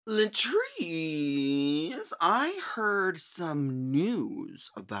Latrice, I heard some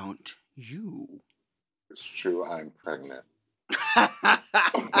news about you. It's true, I'm pregnant.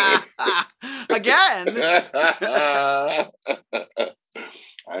 Again?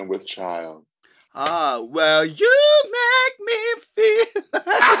 I'm with child. Well, you make me feel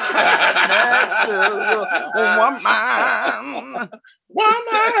natural woman.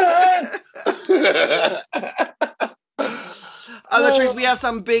 Latrice, we have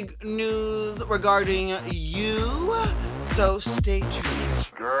some big news regarding you, so stay tuned.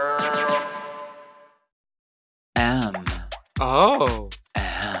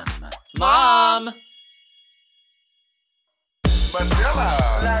 Mom! Manila!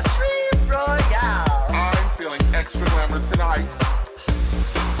 Latrice Royale! I'm feeling extra glamorous tonight.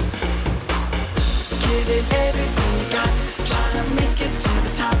 Giving everything you got, trying to make it to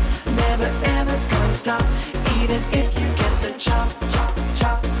the top. Never ever gonna stop, even if you get the chop, chop,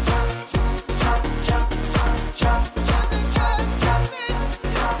 chop, chop, chop, chop, chop, chop.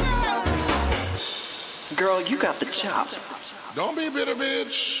 Girl, you got the chop. Don't be a bitter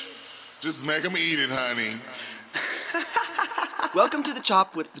bitch. Just make them eat it, honey. Welcome to The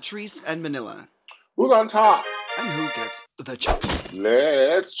Chop with Latrice and Manila. Who's on top? And who gets the chop?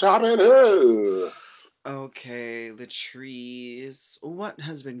 Let's chop it up. Okay, Latrice, what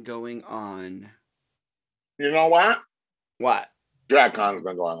has been going on? You know what? What? DragCon's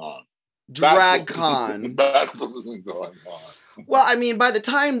been going on. DragCon. That's what's been going on. Well, I mean, by the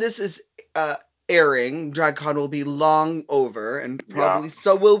time this is airing, DragCon will be long over, and probably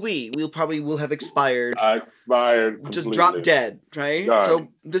so will we. We'll have expired. Expired completely. Just drop dead, right? Done. So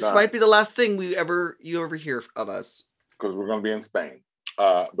this might be the last thing you ever hear of us. Because we're going to be in Spain.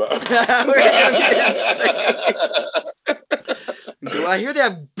 But We're gonna be in Spain. I hear they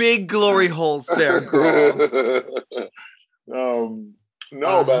have big glory holes there, girl. But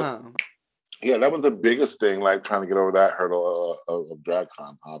yeah, that was the biggest thing, like trying to get over that hurdle of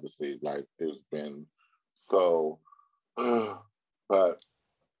DragCon, obviously. Like, it's been so, but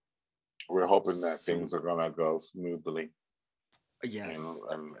we're hoping that things are gonna go smoothly. Yes.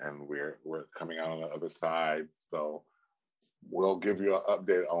 And we're coming out on the other side. So we'll give you an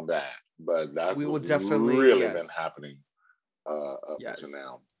update on that. But that's we will definitely really been happening up to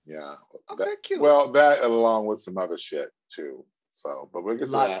now. Yeah. Okay, cute. Well, that along with some other shit too. So, but we'll get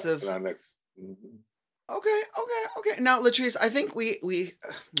to that in our next. Okay. Now, Latrice, I think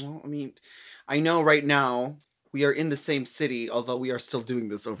I know right now we are in the same city, although we are still doing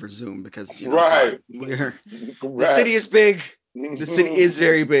this over Zoom because the city is big. The city is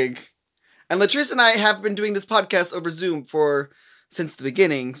very big. And Latrice and I have been doing this podcast over Zoom since the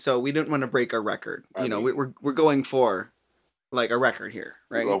beginning, so we didn't want to break our record. We're going for like a record here,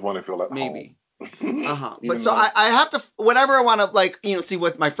 right? I want to feel like maybe. But so I have to, whenever I want to see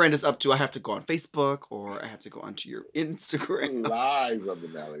what my friend is up to, I have to go on Facebook or I have to go onto your Instagram. Live of the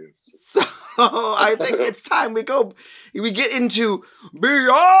Nellies. So I think it's time we get into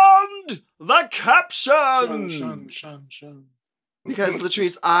Beyond the Caption. Shun. Because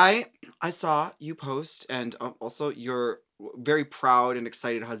Latrice, I saw you post, and also your very proud and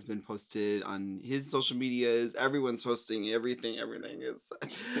excited husband posted on his social medias. Everyone's posting everything. Everything is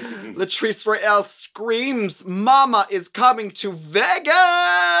Latrice Royale screams, "Mama is coming to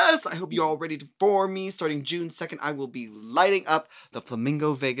Vegas!" I hope you're all ready for me. Starting June 2nd, I will be lighting up the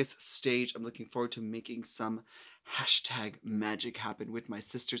Flamingo Vegas stage. I'm looking forward to making some #magic happen with my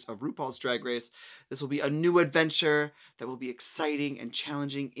sisters of RuPaul's Drag Race. This will be a new adventure that will be exciting and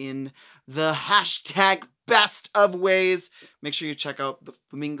challenging in the #best of ways. Make sure you check out the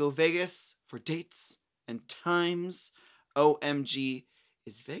Flamingo Vegas for dates and times. OMG,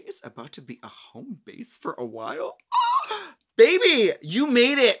 is Vegas about to be a home base for a while? Baby, you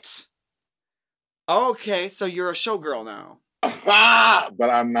made it. Okay, so you're a showgirl now. But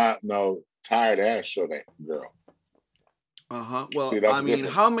I'm not no tired ass show that girl. Well, See, I mean,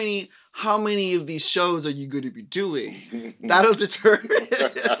 how many of these shows are you going to be doing? That'll determine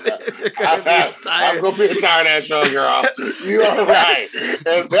if you're going to be tired. I'm going to be a tired ass show girl. You are right.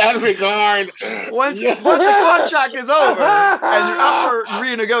 In that regard, once the contract is over and you're up for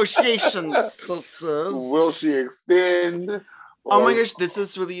renegotiations, will she extend? Oh my gosh, this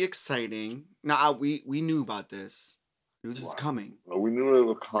is really exciting. Now we knew about this. We knew this is coming. We knew it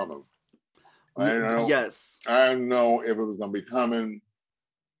was coming. Yes. I didn't know if it was going to be coming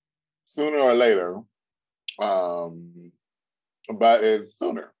sooner or later, but it's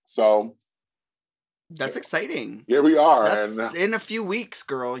sooner. So that's exciting. Here we are. That's in a few weeks,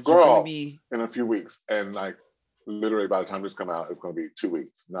 girl. You're going to be in a few weeks, and like literally by the time this comes out, it's going to be 2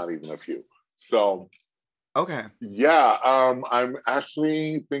 weeks, not even a few. So Okay. Yeah, I'm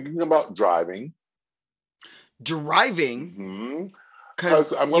actually thinking about driving. Driving? Because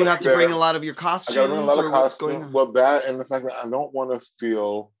Because I'm you gonna have be to bring there. a lot of your I gotta bring a costumes, lot of or what's going costume. on? Well, that and the fact that I don't want to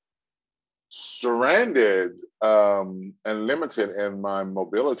feel surrounded and limited in my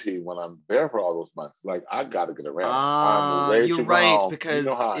mobility when I'm there for all those months. Like I gotta get around. I'm way You're too right, grown. You know because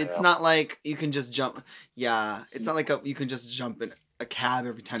how I it's am. not like you can just jump. Yeah, it's not like you can just jump in a cab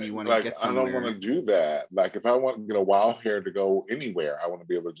every time you want to Like get I don't want to somewhere. do that. Like if I want to get a wild hair to go anywhere, I want to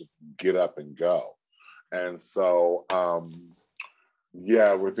be able to just get up and go. And so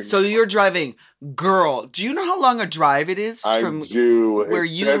yeah, we're thinking So you're driving, girl. Do you know how long a drive it is I from do. where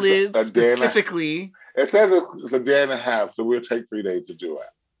It you says live a day and a specifically? it says it's a day and a half, so we'll take 3 days to do it.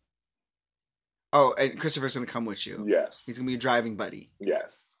 Oh, and Christopher's gonna come with you. Yes. He's gonna be your driving buddy.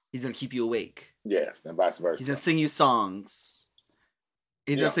 Yes. He's gonna keep you awake. Yes. And vice versa. He's gonna sing you songs.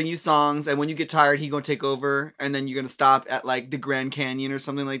 He's Yeah. gonna sing you songs, and when you get tired, he's gonna take over, and then you're gonna stop at like the Grand Canyon or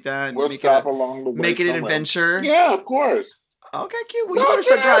something like that. And We'll stop along the way. make it an somewhere. adventure. Yeah, of course. Okay, cute. Well, you better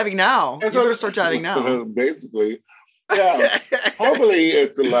start driving now. You better start driving now. Basically, yeah. Hopefully,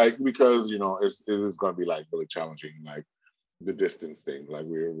 it's like because it is going to be like really challenging, like the distance thing. Like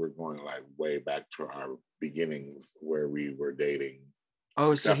we're going like way back to our beginnings where we were dating.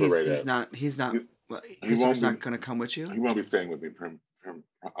 Oh, so he's not. He Christopher's not gonna come with you. He won't be staying with me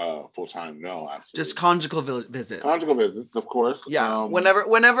full time. No, absolutely. Just conjugal visits. Conjugal visits, of course. Yeah. Whenever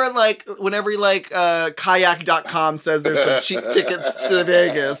kayak.com says there's some cheap tickets to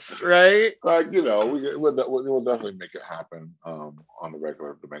Vegas, right? Like we'll definitely make it happen on the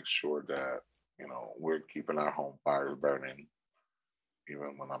regular to make sure that we're keeping our home fires burning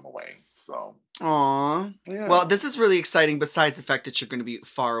even when I'm away. So. Aw. Yeah. Well, this is really exciting. Besides the fact that you're going to be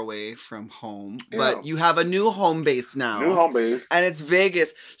far away from home, but you have a new home base now. New home base, and it's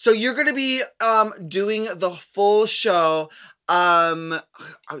Vegas. So you're going to be doing the full show.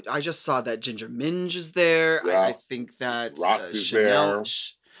 I just saw that Ginger Minge is there. Yeah. I think that Roxy's Chanel.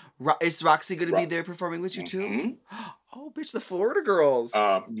 there. Is Roxy going to be there performing with you too? Mm-hmm. Oh, bitch, the Florida girls.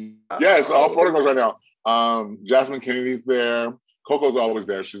 Yes, all Florida girls right now. Jasmine Kennedy's there. Coco's always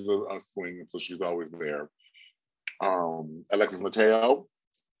there. She's a swing, so she's always there. Alexis Mateo.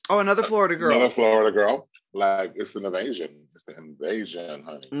 Oh, another Florida girl. Another Florida girl. Like, it's an invasion. It's the invasion,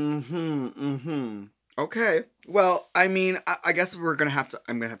 honey. Mm-hmm. Okay. Well, I mean, I guess I'm gonna have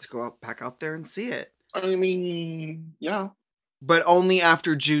to go back out there and see it. I mean, yeah. But only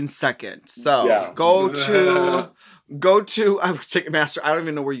after June 2nd. So yeah. go to Ticketmaster. I don't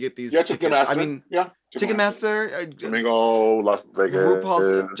even know where you get these tickets. Ticketmaster. I mean, Ticketmaster. Domingo, Las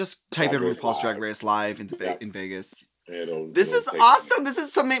Vegas. Just type in RuPaul's Drag Race Live in Vegas. This is awesome. This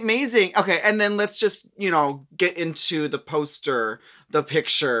is something amazing. Okay, and then let's just, get into the poster, the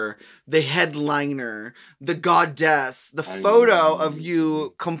picture, the headliner, the goddess, the photo of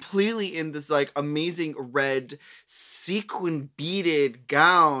you completely in this like amazing red sequin beaded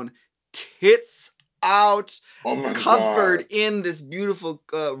gown, tits out, covered in this beautiful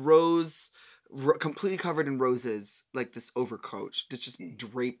rose, completely covered in roses, like this overcoat that's just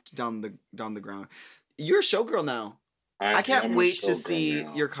draped down the ground. You're a showgirl now. I can't wait to see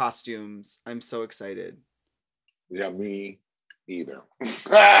your costumes. I'm so excited. Yeah, me either.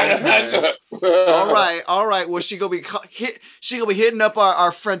 Okay. All right. Well, she gonna be hitting up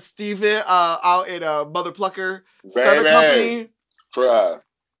our friend Steven out at Mother Plucker Feather Company. Trust.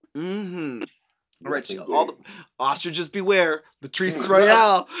 Mm-hmm. All right, all the ostriches beware. Latrice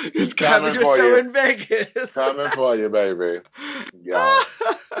Royale is having a show in Vegas. Coming for you, baby. Yeah.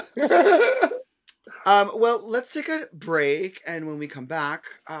 Well, let's take a break, and when we come back,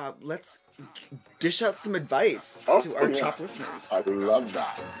 let's dish out some advice to our Chop listeners. I love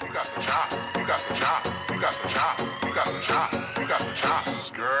that. You got the chop. You got the chop. You got the chop. You got the chop. You got the chop.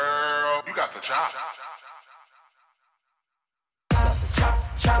 Girl, you got the chop.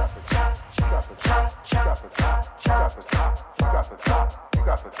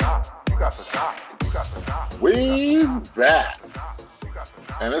 We're back.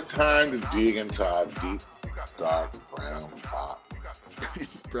 And it's time to dig into our deep, dark brown box.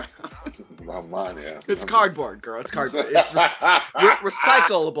 It's brown. Well, mine is. It's cardboard, girl. It's cardboard. It's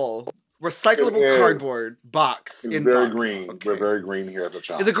recyclable. Recyclable cardboard box. It's in very box. green. Okay. We're very green here at the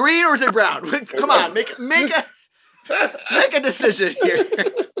Chop. Is it green or is it brown? Come on, make a decision here.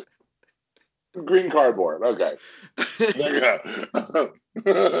 Green cardboard. Okay. There you go.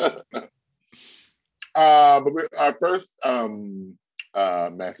 But our first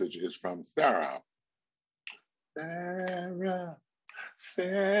message is from Sarah. Sarah.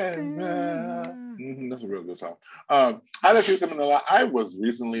 Sarah. That's a real good song. Hi there, Truth and Manila. I was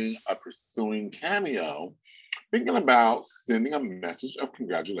recently pursuing Cameo, thinking about sending a message of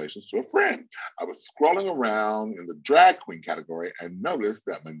congratulations to a friend. I was scrolling around in the drag queen category and noticed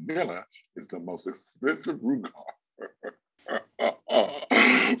that Manila is the most expensive room card.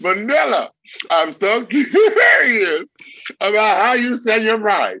 Manila, I'm so curious about how you set your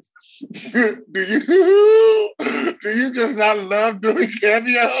price. Do you just not love doing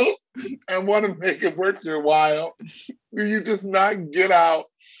cameos and want to make it worth your while? Do you just not get out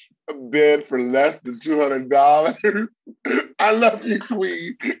of bed for less than $200? I love you,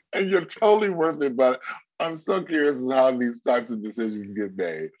 Queen, and you're totally worth it, but I'm so curious as how these types of decisions get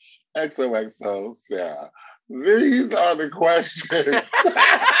made. XOXO, Sarah. These are the questions.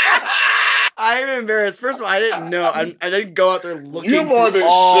 I'm embarrassed. First of all, I didn't know. I didn't go out there looking. You more than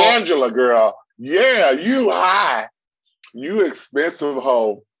Shangela, girl. Yeah, you high. You expensive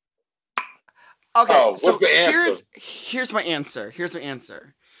hoe. Okay, so here's my answer.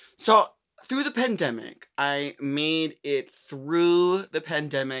 So through the pandemic, I made it through the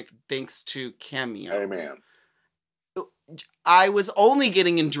pandemic thanks to Cameo. Amen. I was only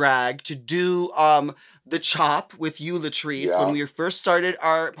getting in drag to do the chop with you, Latrice. Yeah. When we first started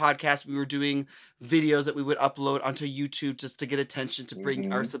our podcast, we were doing videos that we would upload onto YouTube just to get attention, to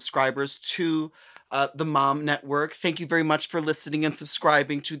bring our subscribers to the Mom Network. Thank you very much for listening and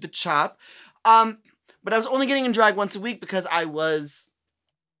subscribing to the chop. But I was only getting in drag once a week because I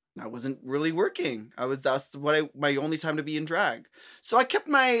wasn't really working. That's my only time to be in drag. So I kept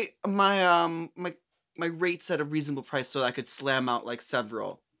my rates at a reasonable price so that I could slam out like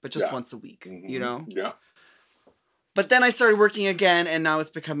several, but just once a week, you know? Yeah. But then I started working again, and now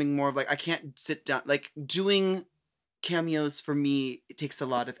it's becoming more of like, I can't sit down. Like, doing cameos for me, it takes a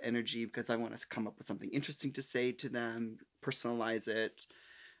lot of energy because I want to come up with something interesting to say to them, personalize it.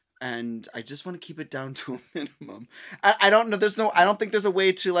 And I just want to keep it down to a minimum. I don't know. I don't think there's a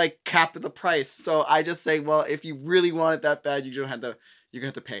way to like cap the price. So I just say, well, if you really want it that bad, you're going to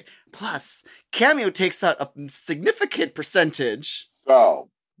have to pay. Plus, Cameo takes out a significant percentage. So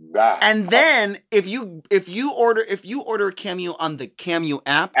that. And then if you order a Cameo on the Cameo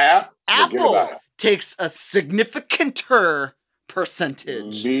app, Apple takes a significanter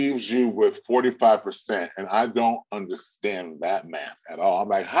percentage. Leaves you with 45%, and I don't understand that math at all. I'm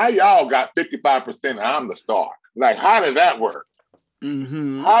like, how y'all got 55% and I'm the star? Like, how did that work?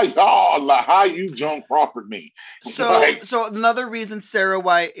 Mm-hmm. How you Joan Crawford me? So another reason, Sarah,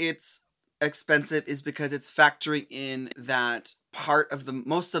 why it's expensive is because it's factoring in that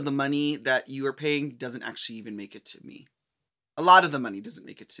most of the money that you are paying doesn't actually even make it to me. A lot of the money doesn't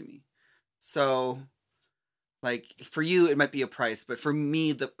make it to me. So, like, for you, it might be a price, but for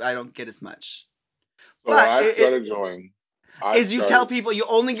me, I don't get as much. So I started joining. Tell people, you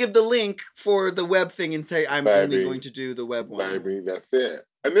only give the link for the web thing and say, I'm only going to do the web one. Baby, that's it.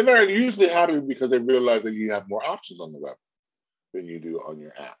 And then they're usually happy because they realize that you have more options on the web than you do on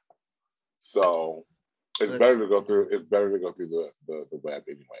your app. So it's better to go through the web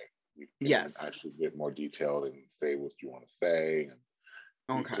anyway. You can actually get more detailed and say what you want to say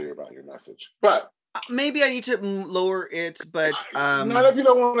and be clear about your message. But maybe I need to lower it, but not if you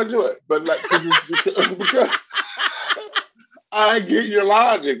don't want to do it. But like because I get your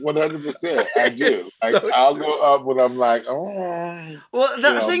logic 100%. I do. I'll go up when I'm like, oh. Well,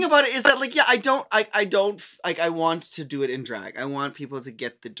 the thing about it is that, like, yeah, I don't like. I want to do it in drag. I want people to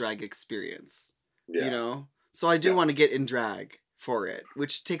get the drag experience. Yeah. You know, so I do want to get in drag for it,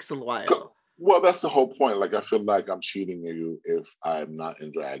 which takes a while. Well, that's the whole point. Like, I feel like I'm cheating you if I'm not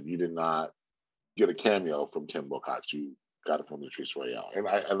in drag. You did not get a cameo from Tim Wilcox. You got it from Latrice Royale,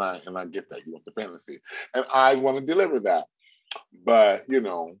 and I get that. You want the fantasy, and I want to deliver that. But, you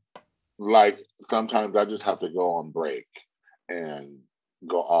know, like, sometimes I just have to go on break and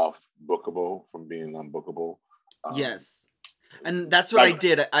go off bookable from being unbookable. Yes. And that's what I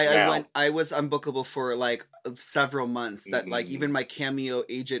did. I was unbookable for like several months. That like even my Cameo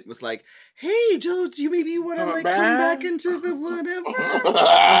agent was like, "Hey, Joe, do you maybe want to like come back into the whatever?" I was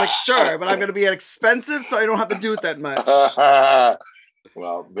like, "Sure, but I'm gonna be expensive, so I don't have to do it that much."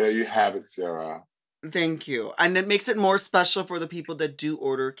 Well, there you have it, Sarah. Thank you. And it makes it more special for the people that do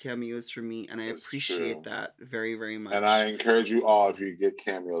order cameos from me, and I appreciate that very, very much. And I encourage you all, if you get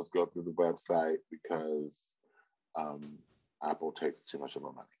cameos, go through the website because Apple takes too much of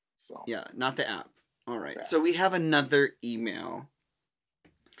our money. So yeah, not the app. All right. Yeah. So we have another email.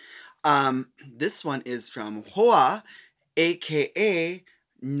 This one is from Hoa, aka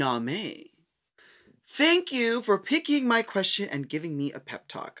Name. Thank you for picking my question and giving me a pep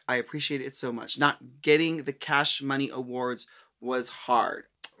talk. I appreciate it so much. Not getting the Cash Money Awards was hard.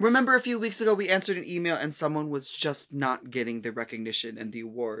 Remember a few weeks ago we answered an email and someone was just not getting the recognition and the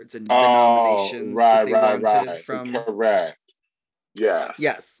awards and the nominations that they wanted from... Correct. Yes.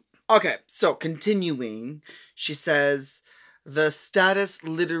 Yes. Okay, so continuing, she says, the status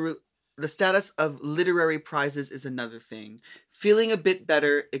of literary prizes is another thing. Feeling a bit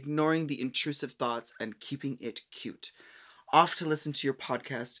better, ignoring the intrusive thoughts, and keeping it cute. Off to listen to your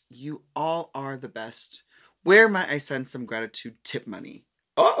podcast. You all are the best. Where might I send some gratitude tip money?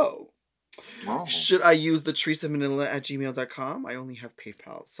 Oh. Should I use the teresamanila@gmail.com? I only have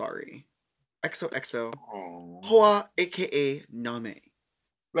PayPal. Sorry. XOXO. Hoa, a.k.a. Name.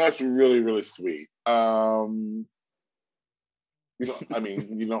 That's really, really sweet. You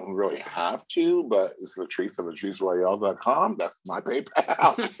don't really have to, but it's Latrice at LatriceRoyale.com. That's my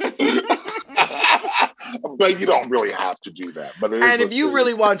PayPal. But you don't really have to do that. But and if you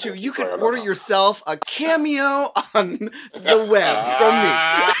really want to, you can order yourself a cameo on the web from me.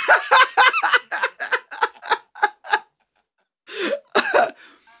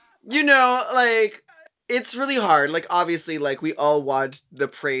 It's really hard. Like, obviously, like, we all want the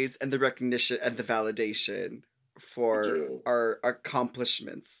praise and the recognition and the validation for our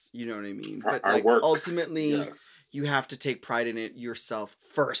accomplishments. You know what I mean? But like, ultimately, you have to take pride in it yourself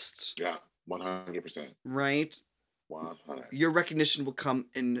first. Yeah, 100%. Right? 100%. Your recognition will come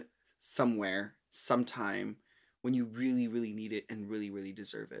in somewhere, sometime, when you really, really need it and really, really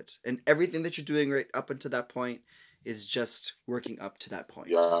deserve it. And everything that you're doing right up until that point is just working up to that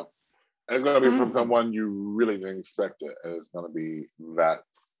point. Yeah. And it's going to be from someone you really didn't expect it. And it's going to be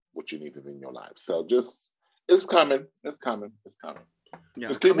that's what you needed in your life. So it's coming. It's coming. It's coming. Yeah.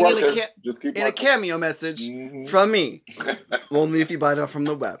 Just keep working. Just keep working. In a cameo message from me. Only if you buy it from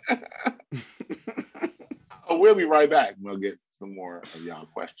the web. We'll be right back. We'll get some more of y'all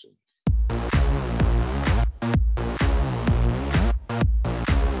questions.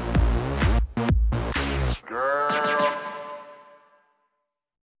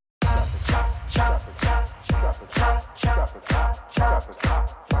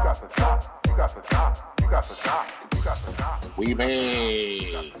 We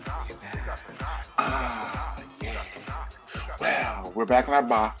made. Yeah. Well, we're back in our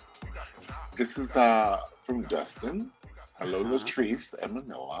box. This is from Dustin. Hello, Latrice and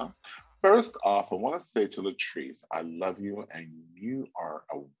Manila. First off, I want to say to Latrice, I love you and you are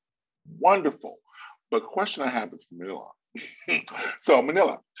a wonderful. But the question I have is for Manila. So,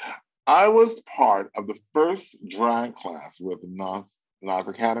 Manila, I was part of the first drag class with Nas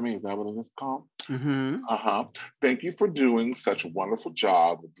Academy. Is that what it is called? Mm-hmm. Thank you for doing such a wonderful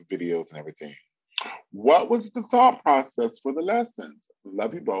job with the videos and everything. What was the thought process for the lessons?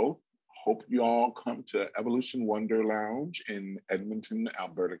 Love you both. Hope you all come to Evolution Wonder Lounge in Edmonton,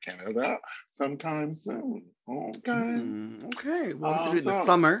 Alberta, Canada, sometime soon. Okay. Okay. Well, we have to do it in the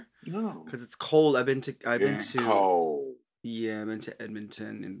summer. No. Because it's cold. I've been to cold. Yeah, I've been to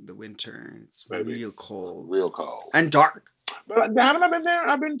Edmonton in the winter. It's real cold. Real cold. And dark. But haven't I been there?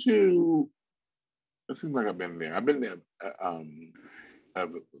 I've been to... It seems like I've been there. I've been there. I've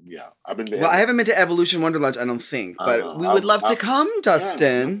been there. Well, I haven't been to Evolution Wonderland, I don't think. But we would love to come,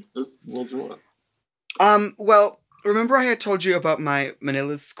 Dustin. Yeah, we'll do it. Well, remember I had told you about my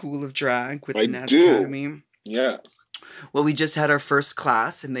Manila's School of Drag with the Naz Academy? Yes. Well, we just had our first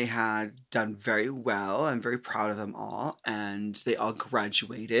class and they had done very well. I'm very proud of them all. And they all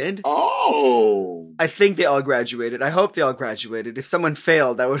graduated. Oh. I think they all graduated. I hope they all graduated. If someone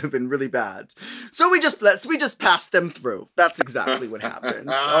failed, that would have been really bad. So we just passed them through. That's exactly what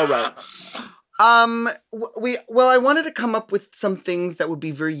happened. All right. I wanted to come up with some things that would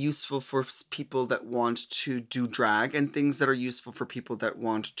be very useful for people that want to do drag and things that are useful for people that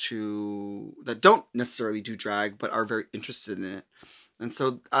don't necessarily do drag but are very interested in it. And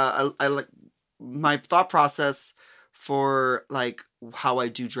so I like my thought process for like how I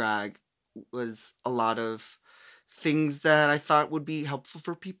do drag was a lot of things that I thought would be helpful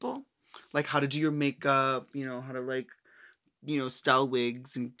for people, like how to do your makeup, how to style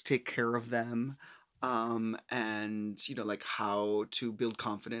wigs and take care of them. And like how to build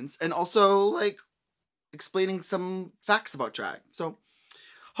confidence and also like explaining some facts about drag. So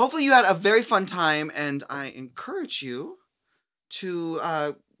hopefully you had a very fun time and I encourage you to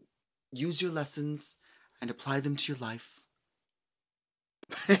use your lessons and apply them to your life.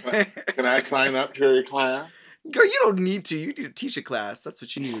 Can I sign up to your class? Girl, you don't need to. You need to teach a class. That's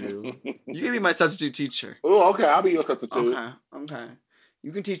what you need to do. You can be my substitute teacher. Oh, okay. I'll be your substitute. Okay.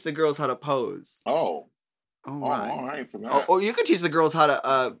 You can teach the girls how to pose. Oh. All right. All right. For that. Or you can teach the girls how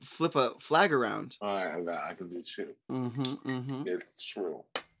to flip a flag around. All right. I can do too. Mm-hmm. It's true.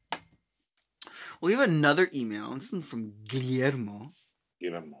 We have another email. This one's from Guillermo.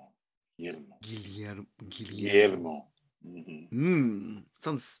 Guillermo. Guillermo. Mm-hmm.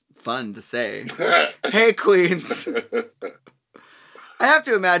 Sounds fun to say. Hey, Queens. I have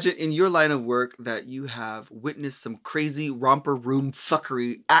to imagine in your line of work that you have witnessed some crazy romper room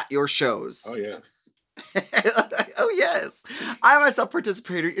fuckery at your shows. Oh, yes. Oh, yes. I myself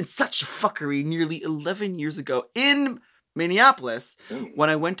participated in such fuckery nearly 11 years ago in Minneapolis when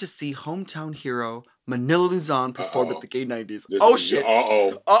I went to see hometown hero Manila Luzon perform at the Gay 90s. Shit.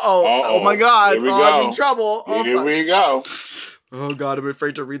 Oh my God. I'm in trouble. Here we go. Oh God, I'm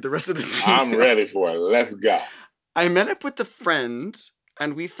afraid to read the rest of this. I'm ready for it. Let's go. I met up with a friend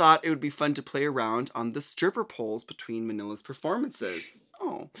and we thought it would be fun to play around on the stripper poles between Manila's performances.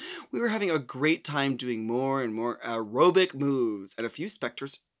 Oh, we were having a great time doing more and more aerobic moves, and a few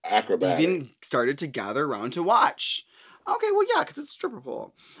specters even started to gather around to watch. Okay, well, yeah, because it's a stripper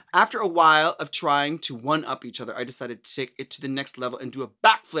pole. After a while of trying to one-up each other, I decided to take it to the next level and do a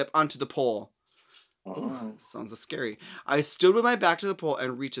backflip onto the pole. Oh, sounds scary. I stood with my back to the pole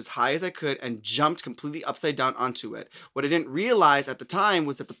and reached as high as I could and jumped completely upside down onto it. What I didn't realize at the time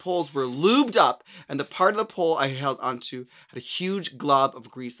was that the poles were lubed up and the part of the pole I held onto had a huge glob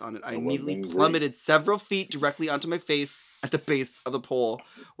of grease on it. I immediately plummeted several feet directly onto my face at the base of the pole,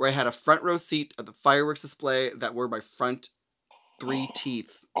 where I had a front row seat of the fireworks display that were my front 3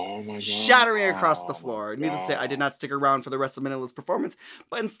 teeth. Oh my God. Shattering across the floor. Needless to say, I did not stick around for the rest of Manila's performance,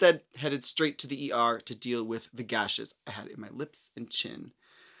 but instead headed straight to the ER to deal with the gashes I had in my lips and chin.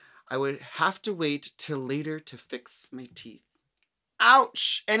 I would have to wait till later to fix my teeth.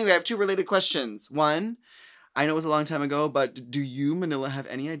 Ouch! Anyway, I have 2 related questions. 1, I know it was a long time ago, but do you, Manila, have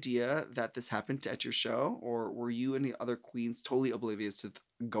any idea that this happened at your show? Or were you and the other queens totally oblivious to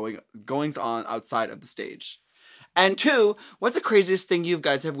goings on outside of the stage? And 2, what's the craziest thing you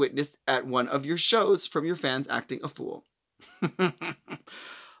guys have witnessed at one of your shows from your fans acting a fool?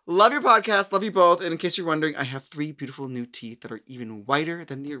 Love your podcast. Love you both. And in case you're wondering, I have 3 beautiful new teeth that are even whiter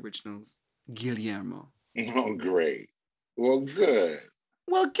than the originals. Guillermo. Oh, great. Well, good.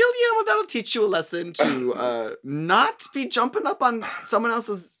 Well, Guillermo, that'll teach you a lesson to not be jumping up on someone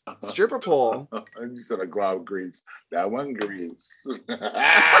else's stripper pole. You said a glob of grease. That wasn't grease.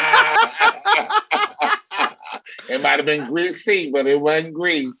 It might have been greasy, but it wasn't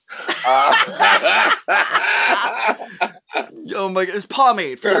grease. Oh my God, it's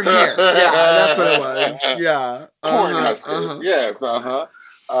pomade for your hair. Yeah, that's what it was. Yeah. Corn huskers. Yes,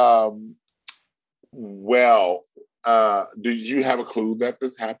 well, did you have a clue that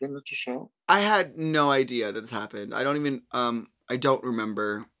this happened at your show? I had no idea that this happened. I don't even, I don't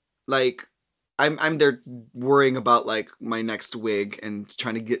remember. Like, I'm there worrying about like my next wig and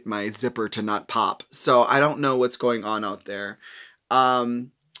trying to get my zipper to not pop. So I don't know what's going on out there. And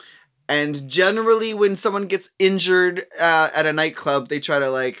generally when someone gets injured at a nightclub, they try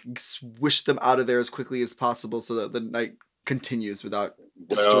to like swish them out of there as quickly as possible so that the night continues without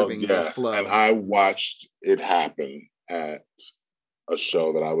disturbing the flow. And I watched it happen at a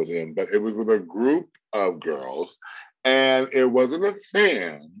show that I was in, but it was with a group of girls and it wasn't a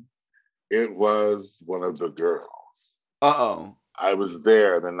fan. It was one of the girls. Uh-oh. I was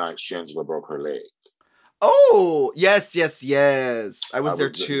there the night Shangela broke her leg. Oh, yes. I was there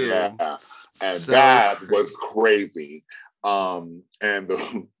too. Yeah. And so that crazy. was crazy. And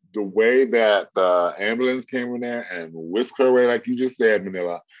the way that the ambulance came in there and whisked her away, like you just said,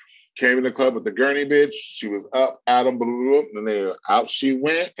 Manila, came in the club with the gurney bitch. She was up, Adam, blah, blah, blah, and then out she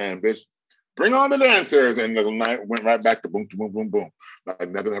went, and bitch, bring on the dancers, and the night went right back to boom, boom, boom, boom. Like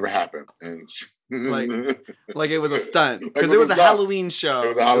nothing ever happened. And like it was a stunt because it was a Halloween show.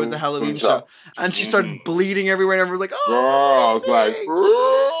 It was a Halloween show, and she started bleeding everywhere. And everyone was like, "Oh, girl, I was like,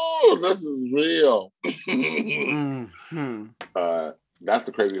 ooh, this is real." That's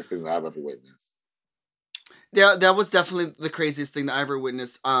the craziest thing that I've ever witnessed. Yeah, that was definitely the craziest thing that I ever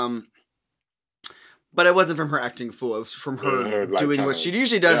witnessed. But it wasn't from her acting a fool. It was from her doing what she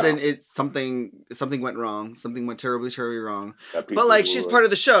usually does, and it's something went wrong. Something went terribly, terribly wrong. But like, she's part of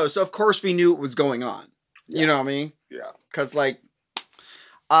the show, so of course we knew what was going on. Yeah. You know what I mean? Yeah. Because like,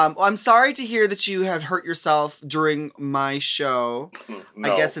 I'm sorry to hear that you had hurt yourself during my show.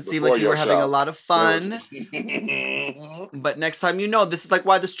 No, I guess it seemed like you were having a lot of fun. But next time, this is like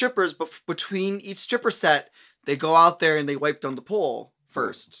why the strippers, between each stripper set, they go out there and they wipe down the pole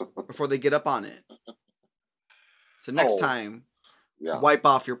first before they get up on it. So next time, wipe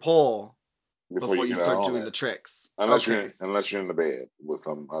off your pole before you start doing the tricks. Unless you're in the bed with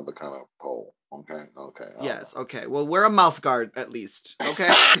some other kind of pole. Okay. Yes. Okay. Well, wear a mouth guard at least. Okay.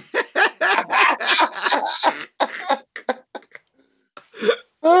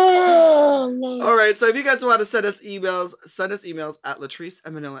 All right, so if you guys want to send us emails at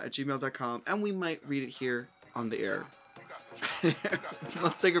latriceandmanila@gmail.com, and we might read it here on the air.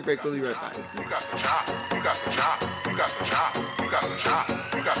 Let's take a break. We'll be right back. You got the chop. You got the chop. You got the chop. You got the chop.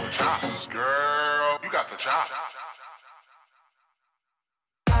 You got the chop. Girl, you got the chop.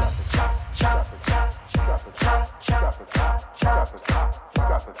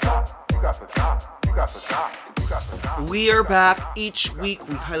 We are back. Each week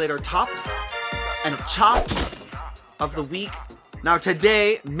we highlight our tops and chops of the week. Now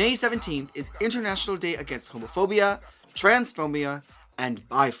today, May 17th, is International Day Against Homophobia, Transphobia, and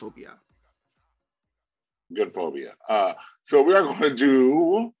Biphobia. Good phobia. So we are going to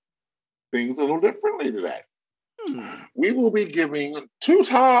do things a little differently today. We will be giving 2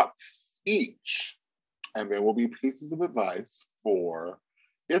 tops each, and there will be pieces of advice for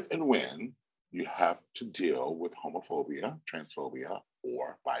if and when you have to deal with homophobia, transphobia,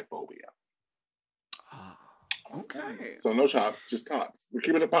 or biphobia. Okay. So no chops, just tops. We're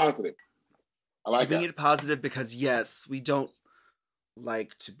keeping it positive. I like Keeping that. it positive because, yes, we don't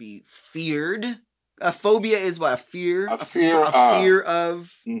like to be feared. A phobia is what? A fear? A fear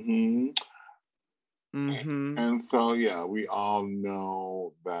of. Mm-hmm. Mm-hmm. And so, yeah, we all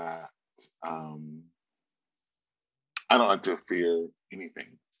know that I don't like to fear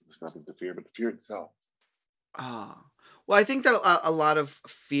anything. There's nothing to fear but the fear itself. Well, I think that a lot of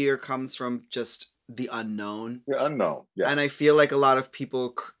fear comes from just the unknown. The unknown, yeah. And I feel like a lot of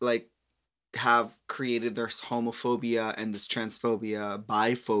people have created their homophobia and this transphobia,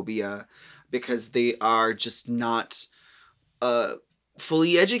 biphobia, because they are just not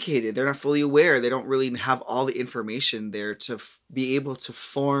fully educated. They're not fully aware. They don't really have all the information there to be able to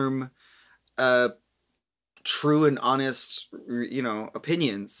form true and honest,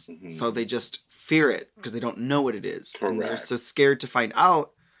 opinions. Mm-hmm. So they just fear it because they don't know what it is. Correct. And they're so scared to find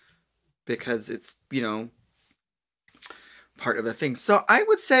out because it's, part of the thing. So I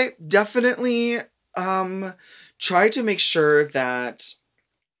would say definitely try to make sure that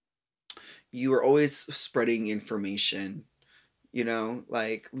you are always spreading information,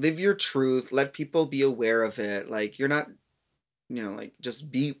 live your truth, let people be aware of it. Like, you're not,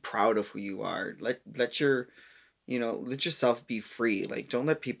 just be proud of who you are. Let yourself be free. Like, don't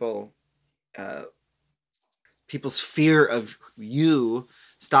let people's fear of you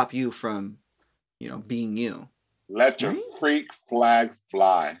stop you from, being you. Let your freak flag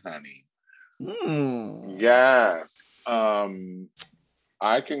fly, honey. Yes.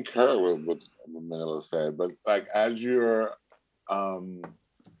 I concur with what Manila said, but as you're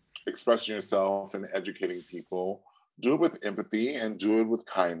expressing yourself and educating people, do it with empathy and do it with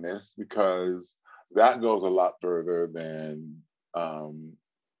kindness, because that goes a lot further than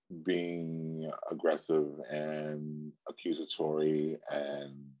being aggressive and accusatory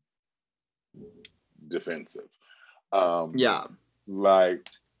and defensive. Yeah. Like,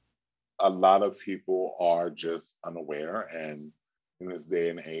 a lot of people are just unaware, and in this day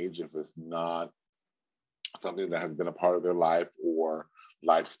and age, if it's not something that has been a part of their life or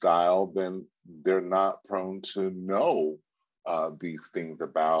lifestyle, then they're not prone to know these things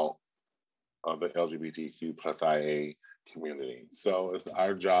about the LGBTQ plus IA community. So it's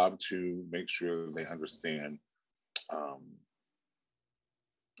our job to make sure they understand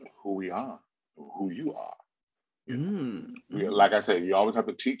who we are, who you are. Like I said, you always have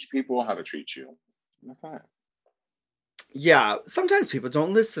to teach people how to treat you. That's right. Yeah, sometimes people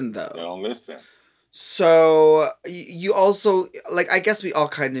don't listen, though. They don't listen. So you also, I guess we all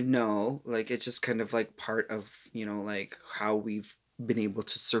kind of know, it's just kind of part of, how we've been able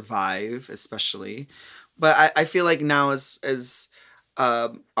to survive, especially. But I feel like now as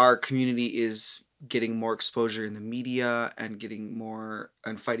our community is getting more exposure in the media and getting more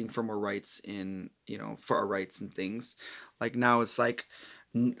and fighting for more rights in, for our rights and things, now it's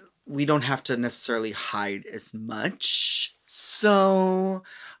we don't have to necessarily hide as much. So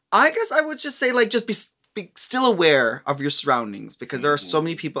I guess I would just say, just be still aware of your surroundings, because there are so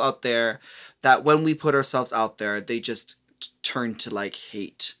many people out there that when we put ourselves out there, they just turn to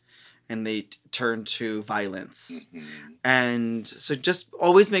hate and they turn to violence. And so just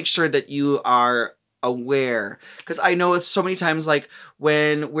always make sure that you are aware, because I know it's so many times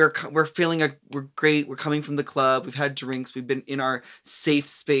when we're feeling we're great, we're coming from the club, we've had drinks, we've been in our safe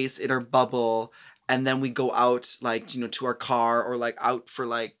space, in our bubble, and then we go out to our car or out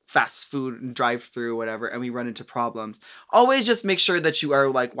for fast food and drive through whatever, and we run into problems. Always just make sure that you are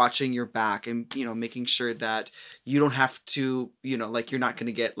watching your back and making sure that you don't have to you're not going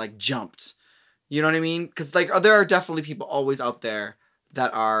to get jumped. You know what I mean? Because there are definitely people always out there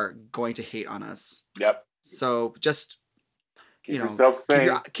that are going to hate on us. Yep. So just keep yourself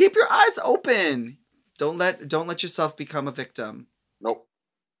safe. Keep your eyes open. Don't let yourself become a victim. Nope.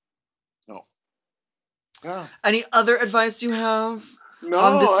 No. Yeah. Any other advice you have No,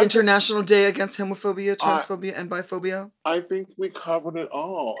 on this I International Day Against Homophobia, Transphobia, and Biphobia? I think we covered it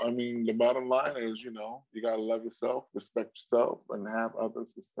all. I mean, the bottom line is, you gotta love yourself, respect yourself, and have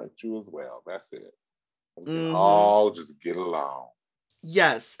others respect you as well. That's it. We can all just get along.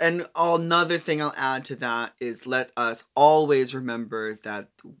 Yes, and another thing I'll add to that is let us always remember that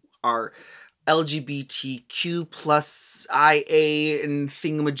our LGBTQ plus IA and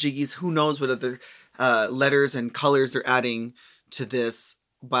thingamajiggies, who knows what other letters and colors they're adding to this,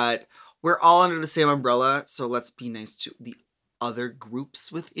 but we're all under the same umbrella, so let's be nice to the other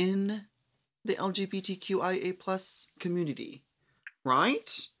groups within the LGBTQIA plus community,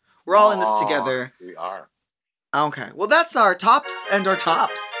 right? We're all in this together. We are. Okay, well that's our tops and our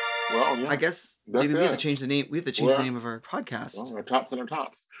tops. Well, yeah. I guess That's maybe we have it. to change the name. We have to change the name of our podcast. Well, our tops and our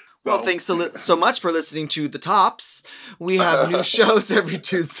tops. Well, thanks so much for listening to The Tops. We have new shows every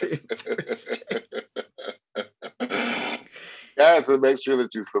Tuesday and Thursday. Guys, and make sure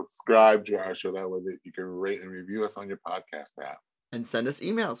that you subscribe to our show. That way that you can rate and review us on your podcast app. And send us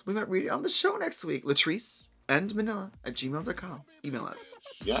emails. We might read it on the show next week. Latrice and Manila@gmail.com. Email us.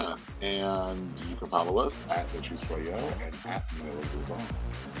 Yes, and you can follow us at Latrice Royale and at Manila Luzon.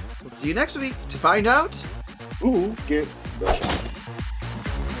 We'll see you next week to find out Who gets the shot?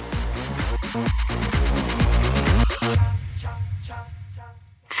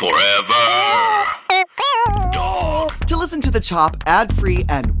 Forever. Dog. To listen to The Chop ad-free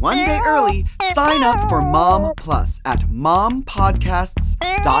and one day early, sign up for Mom Plus at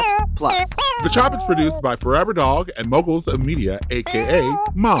mompodcasts.plus. The Chop is produced by Forever Dog and Moguls of Media, aka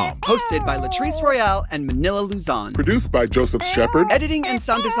Mom. Hosted by Latrice Royale and Manila Luzon. Produced by Joseph Shepard. Editing and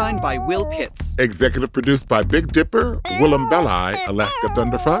sound design by Will Pitts. Executive produced by Big Dipper, Willem Belli, Alaska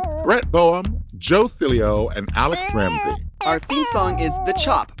Thunderfuck, Brett Boehm, Joe Cilio, and Alex Ramsey. Our theme song is The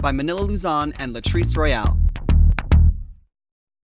Chop by Manila Luzon and Latrice Royale.